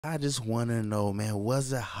I just want to know, man,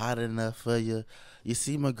 was it hot enough for you? You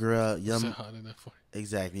see my girl, Is it hot enough for you?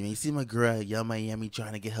 exactly. Man, you see my girl, Young Miami,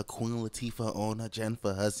 trying to get her Queen Latifah on her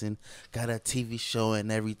Jennifer Hudson, got a TV show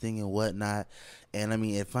and everything and whatnot. And I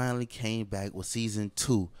mean, it finally came back with season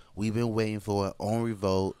 2. We've been waiting for it on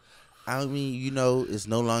Revolt. I mean, it's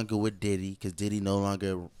no longer with Diddy because Diddy no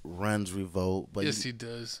longer runs Revolt. But Yes, he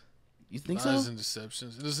does. you think Lies so? and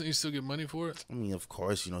deceptions. Doesn't he still get money for it? I mean, of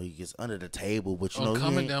course, he gets under the table, but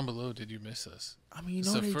Comment down below. Did you miss us? I mean,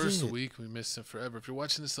 It's the first did. week we missed him forever. If you're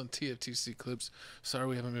watching this on TFTC clips, sorry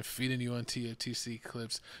we haven't been feeding you on TFTC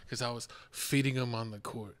clips because I was feeding them on the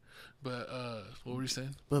court. But what were you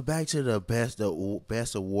saying? But back to the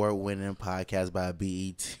best award winning podcast by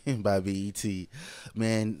BET by BET.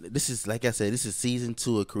 Man, this is, like I said, this is season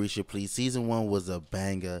 2 of Caresha Please. Season 1 was a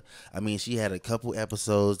banger. I mean, she had a couple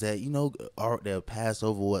episodes that that passed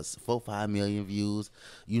over 4-5 million views.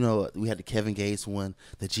 We had the Kevin Gates one,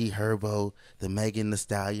 the G Herbo, the Megan Thee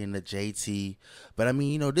Stallion, the JT. But I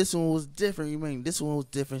mean, this one was different. This one was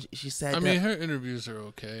different. She sat. I mean, her interviews are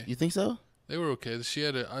okay. You think so? They were okay. She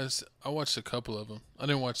had I watched a couple of them. I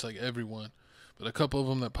didn't watch like every one, but a couple of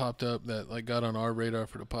them that popped up that like got on our radar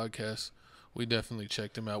for the podcast. We definitely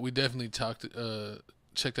checked them out. We definitely checked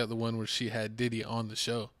out the one where she had Diddy on the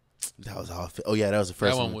show. That was all. Oh yeah, that was the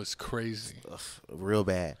first one. That one was crazy. Ugh, real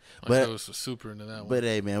bad. I was super into that one. But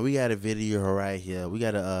hey, man, we got a video right here. We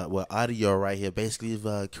got audio right here. Basically,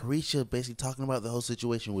 Caresha basically talking about the whole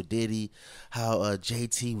situation with Diddy, how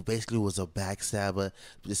JT basically was a backstabber,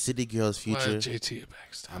 the City Girls future. Why is JT a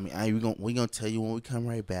backstabber? I mean, we gonna tell you when we come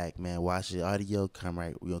right back, man. Watch the audio.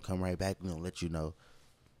 We gonna come right back. We gonna let you know.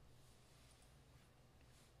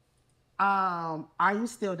 Are you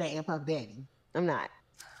still dating Puff Daddy? I'm not.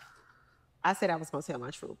 I said I was gonna tell my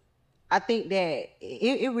truth. I think that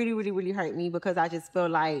it really, really, really hurt me because I just feel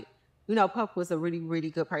like, Puff was a really, really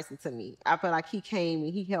good person to me. I feel like he came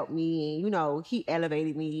and he helped me and, he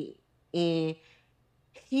elevated me and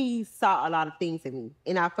he saw a lot of things in me.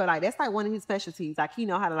 And I feel like that's like one of his specialties. Like, he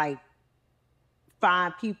know how to like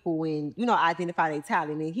find people and, identify their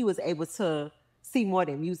talent. And he was able to see more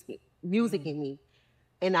than music in me.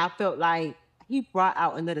 And I felt like he brought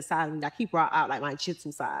out another side of me. Like, he brought out, like, my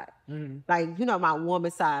jitsu side. Mm-hmm. Like, my woman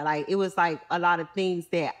side. Like, it was, like, a lot of things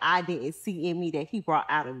that I didn't see in me that he brought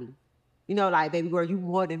out of me. Like, baby girl, you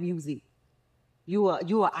more than music. You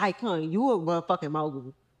an icon. You a motherfucking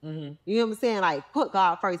mogul. Mm-hmm. You know what I'm saying? Like, put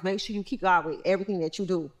God first. Make sure you keep God with everything that you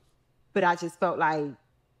do. But I just felt like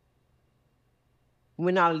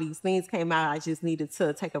when all of these things came out, I just needed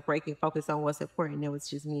to take a break and focus on what's important. That was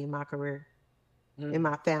just me and my career. In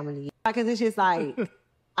my family. Because it's just like,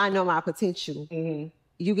 I know my potential. Mm-hmm.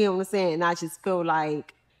 You get what I'm saying? And I just feel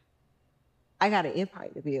like I got an empire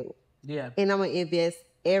to build. Yeah. And I'm going to invest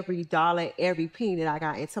every dollar, every penny that I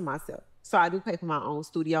got into myself. So I do pay for my own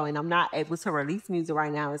studio and I'm not able to release music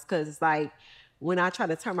right now. It's because it's like, when I try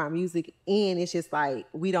to turn my music in, it's just like,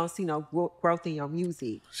 we don't see no growth in your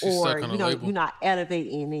music. Or, you're not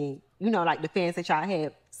elevating and, like the fans that y'all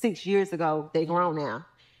had 6 years ago, they grown now.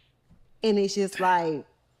 And it's just like,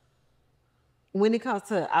 when it comes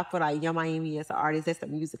to, I feel like Young Miami as an artist, that's the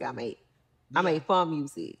music I make. Yeah. I make fun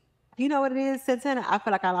music. You know what it is, Santana? I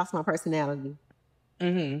feel like I lost my personality.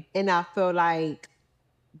 Mm-hmm. And I feel like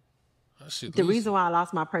the reason why I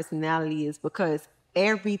lost my personality is because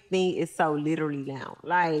everything is so literally now.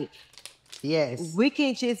 Like, yes, we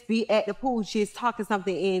can just be at the pool just talking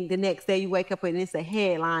something and the next day you wake up and it's a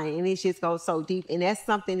headline and it just goes so deep. And that's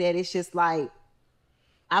something that it's just like,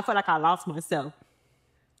 I feel like I lost myself.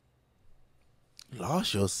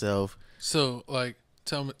 Lost yourself? So, like,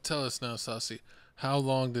 tell us now, Saucy, how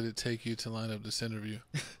long did it take you to line up this interview?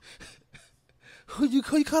 Who you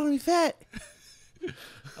calling me fat?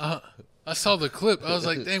 I saw the clip. I was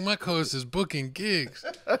like, dang, my co-host is booking gigs.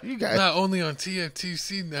 You guys. Not only on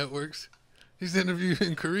TFTC networks, he's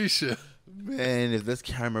interviewing Caresha. Man, if this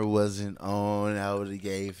camera wasn't on, I would have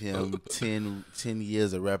gave him 10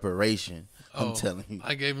 years of reparation. I'm telling you.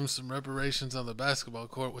 I gave him some reparations on the basketball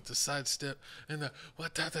court with the sidestep and the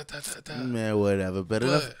Man, whatever.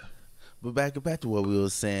 But back to what we were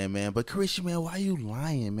saying, man. But Caresha, man, why you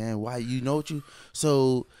lying, man? Why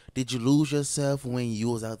So did you lose yourself when you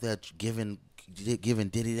was out there giving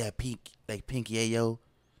Diddy that pink yayo?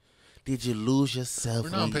 Did you lose yourself? We're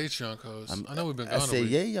not on Patreon, cuz. I know we've been gone. I said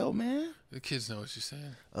yayo, man. The kids know what you're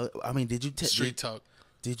saying. I mean, did you street talk?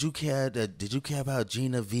 Did you care about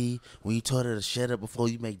Gina V when you told her to shut up before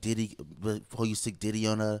you stick Diddy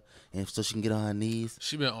on her and so she can get on her knees?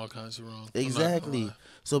 She been all kinds of wrong. Exactly.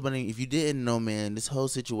 So, but if you didn't know, man, this whole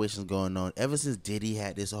situation's going on ever since Diddy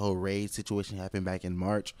had this whole raid situation happen back in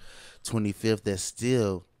March 25th. That's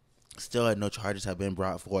still Still, no charges have been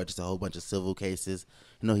brought forward. Just a whole bunch of civil cases.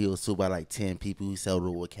 You know, he was sued by like 10 people. He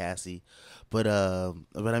settled with Cassie, but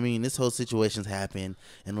I mean, this whole situation's happened,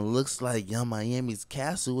 and it looks like Young Miami's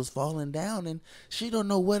castle is falling down, and she don't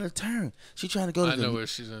know where to turn. She trying to go to. I know where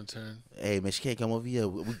she's gonna turn. Hey man, she can't come over here.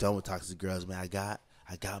 We done with toxic girls, man.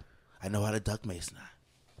 I know how to duck Mason.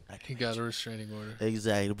 He got a restraining order.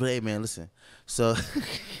 Exactly, but hey man, listen. So,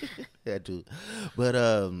 yeah, dude, but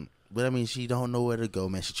I mean, she don't know where to go,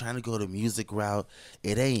 man. She trying to go the music route.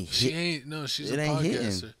 It ain't. She ain't. No, she's it a ain't podcaster.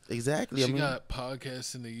 Hitting. Exactly. She got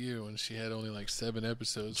podcasts in the year when she had only like 7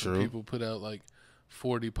 episodes. True. And people put out like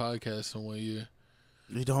 40 podcasts in 1 year.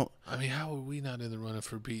 We don't. I mean, how are we not in the running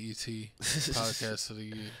for BET podcast of the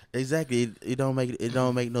year? Exactly. It don't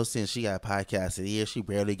make no sense. She got podcasts a year. She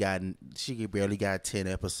barely got 10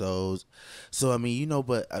 episodes. So I mean, you know,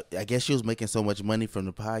 but I guess she was making so much money from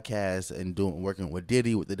the podcast and working with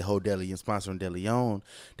Diddy with the whole Deli and sponsoring DeLeon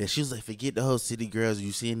that she was like, forget the whole City Girls.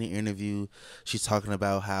 You see in the interview, she's talking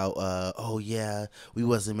about how oh yeah, we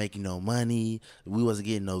wasn't making no money, we wasn't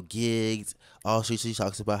getting no gigs. Also, she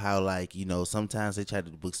talks about how, like, you know, sometimes they try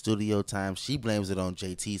to book studio time. She blames it on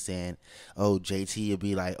JT, saying, oh, JT would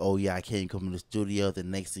be like, oh, yeah, I can't come in the studio. The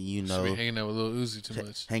next thing you know. She be hanging out with Lil Uzi too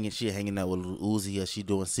much. Hanging out with Lil Uzi. Or she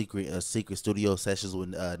doing secret studio sessions with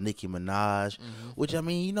Nicki Minaj. Mm-hmm. Which, I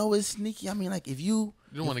mean, you know, it's sneaky. I mean, like, if you.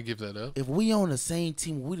 You don't want to give that up. If we on the same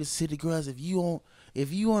team, we the City Girls. If you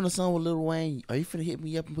on the song with Lil Wayne, are you finna hit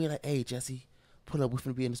me up and be like, hey, Jesse, pull up, we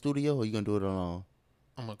finna be in the studio, or you gonna do it alone?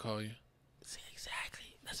 I'm gonna call you. See,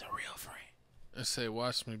 exactly. That's a real friend. And say,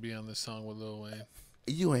 watch me be on this song with Lil Wayne.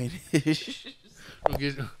 You ain't.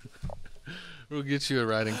 We'll get you a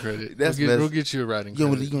writing credit. We'll get you a writing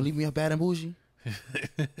credit. You gonna leave me up bad and bougie?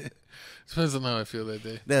 Depends on how I feel that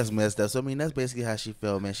day. That's messed up. So I mean, that's basically how she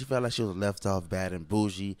felt, man. She felt like she was left off bad and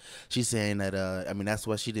bougie. She's saying that I mean, that's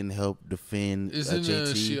why she didn't help defend Isn't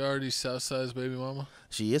JT. She already Southside's baby mama?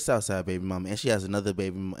 She is Southside baby mama, and she has another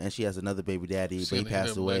baby, daddy, but he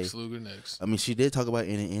passed away. Lex Luger next. I mean, she did talk about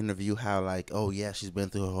in an interview how, like, oh yeah, she's been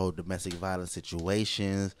through her whole domestic violence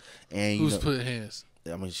situations, and who's put hands?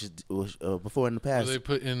 I mean, she's before in the past. Were they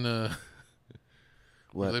put in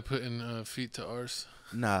what? Were they put in feet to arse?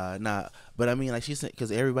 Nah. But I mean, like she said,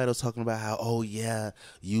 because everybody was talking about how, oh yeah,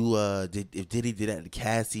 you if Diddy did that to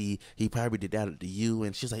Cassie, he probably did that to you,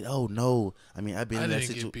 and she's like, oh no. I mean, I've been in that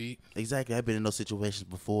situation. Exactly, I've been in those situations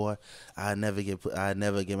before. I never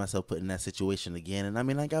get myself put in that situation again. And I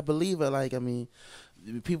mean, like I believe her. Like I mean,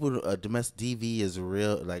 people domestic DV is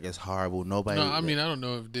real. Like it's horrible. Nobody. No, I mean, I don't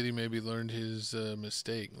know if Diddy maybe learned his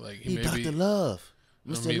mistake. Like he maybe Dr. Love.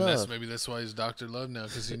 I mean, that's why he's Dr. Love now,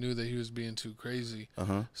 because he knew that he was being too crazy.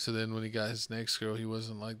 Uh-huh. So then when he got his next girl, he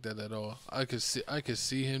wasn't like that at all. I could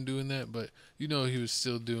see him doing that, but you know he was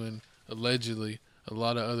still doing, allegedly, a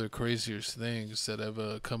lot of other crazier things that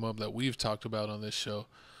have come up that we've talked about on this show.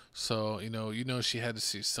 So, you know she had to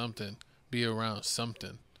see something, be around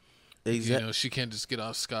something. Exactly. You know, she can't just get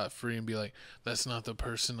off scot-free and be like, that's not the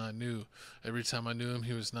person I knew. Every time I knew him,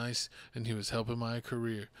 he was nice and he was helping my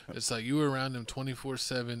career. It's like you were around him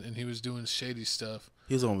 24/7 and he was doing shady stuff.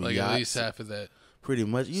 He was on like yachts, at least half of that. Pretty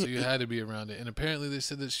much. So you had to be around it. And apparently they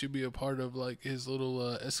said that she'd be a part of like his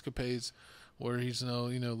little escapades where he's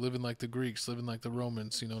living like the Greeks, living like the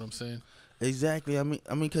Romans. You know what I'm saying? Exactly. I mean,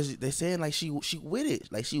 because they saying like she with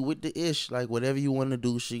it, like she with the ish, like whatever you want to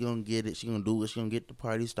do, she gonna get it. She gonna do it. She gonna get the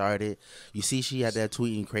party started. You see, she had that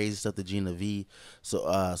tweeting crazy stuff to Gina V. So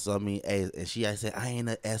I mean, and she had said, I ain't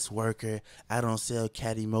a S worker. I don't sell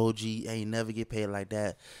cat emoji. I ain't never get paid like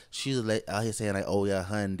that. She was like out here saying like, oh yeah,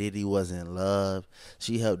 her and Diddy was in love.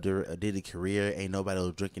 She helped Diddy career. Ain't nobody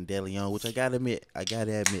was drinking DeLeon, which I gotta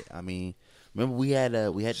admit. I mean. Remember we had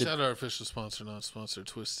shout out our official sponsor, not sponsor,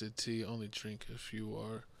 Twisted Tea. Only drink if you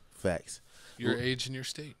are facts your age and your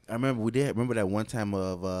state. I remember we did. Remember that one time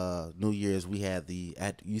of New Year's we had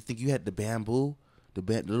you think you had the bamboo, the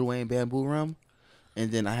Lil Wayne bamboo rum,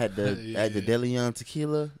 and then I had the the DeLeon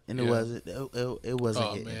tequila, and it wasn't. It wasn't.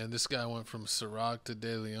 Oh hitting. Man, this guy went from Ciroc to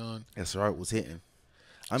DeLeon. And Ciroc was hitting.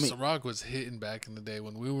 I mean, Ciroc was hitting back in the day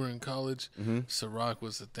when we were in college. Mm-hmm. Ciroc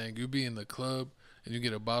was the thing. You be in the club and you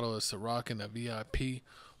get a bottle of Ciroc and a VIP.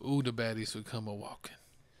 Ooh, the baddies would come a walking.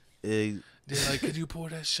 They're like, could you pour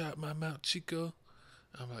that shot in my mouth, Chico?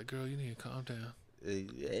 I'm like, girl, you need to calm down.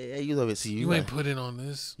 Hey, you love it. See, you ain't put in on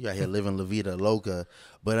this. You out here living La Vida Loca.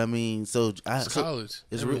 But I mean, it's college.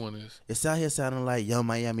 Everyone is. It's out here sounding like Young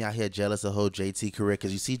Miami out here jealous of whole JT career.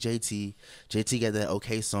 Because you see JT got that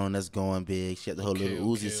OK song that's going big. She got the whole little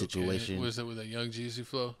Uzi situation. Was it with a Young Jeezy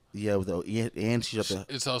flow? Yeah, and she got the.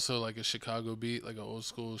 It's also like a Chicago beat, like an old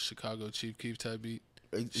school Chicago Chief Keef type beat.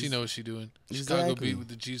 She knows what she doing. Exactly. Chicago beat with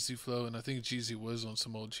the Jeezy flow, and I think Jeezy was on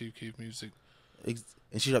some old Chief Keef music.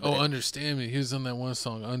 And she like, Understand Me. He was on that one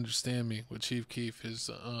song, Understand Me, with Chief Keef. His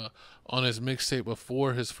on his mixtape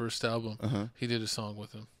before his first album, he did a song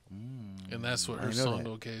with him. And that's what her song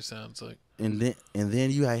Okay sounds like. And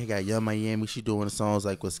then you got Young Miami. She doing songs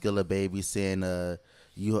like with Skilla Baby saying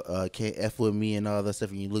you can't F with me and all that stuff,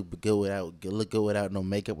 and you look good without no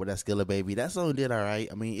makeup with that Skilla Baby. That song did all right.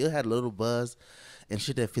 I mean, it had a little buzz and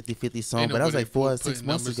shit, that 50-50 song, but that was like 4 or 6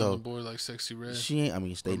 months ago. On the board like Sexy Red. She ain't, I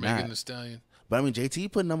mean, stay not. Megan Thee Stallion. But I mean,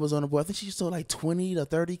 JT put numbers on the board. I think she sold like 20 to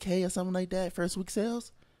 30K or something like that first week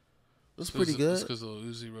sales. It was pretty good. It's because Lil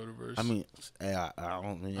Uzi wrote a verse. I mean, I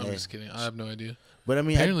don't. Yeah. I'm just kidding. I have no idea. But I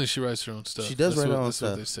mean, apparently she writes her own stuff. She does write her own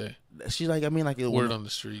stuff. stuff. That's what they say. She like, I mean, like word on the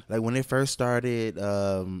street. Like when they first started,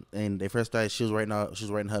 she was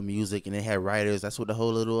writing her music, and they had writers. That's what the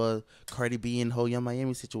whole little Cardi B and whole Young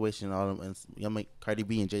Miami situation, Cardi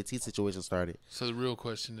B and JT situation started. So the real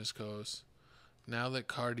question is, goes, now that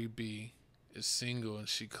Cardi B is single and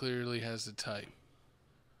she clearly has the type,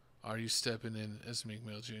 are you stepping in as Meek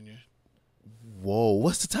Mill Jr.? Whoa,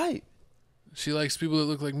 what's the type? She likes people that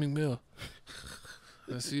look like Meek Mill.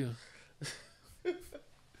 That's you.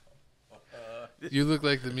 You look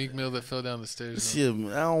like the Meek Mill that fell down the stairs.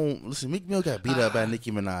 Listen, Meek Mill got beat up by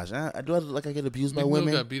Nicki Minaj. Do I look like I get abused by Meek women?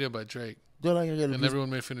 Mill got beat up by Drake. Do I look like I get abused? And everyone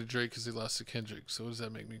made fun of Drake because he lost to Kendrick. So what does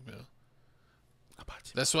that make Meek Mill?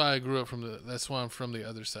 That's why I grew up that's why I'm from the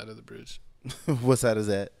other side of the bridge. What side is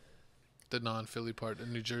that? The non-Philly part, the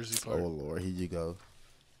New Jersey part. Oh Lord, here you go.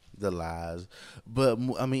 The lies. But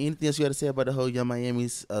I mean, anything else you got to say about the whole Young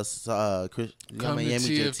Miami's Young Miami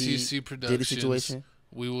TFTC Productions, Diddy situation?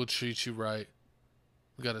 We will treat you right.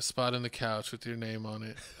 We got a spot on the couch with your name on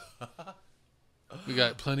it. We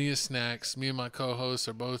got plenty of snacks. Me and my co-hosts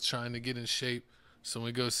are both trying to get in shape, so when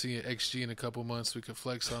we go see an XG in a couple months, we can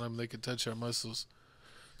flex on them. They can touch our muscles.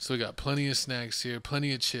 So we got plenty of snacks here,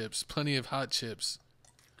 plenty of chips, plenty of hot chips.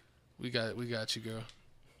 We got you, girl.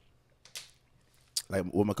 Like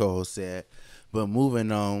what my co-host said. But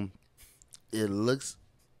moving on, it looks.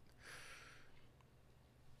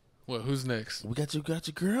 What? Who's next? We got your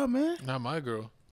girl, man. Not my girl.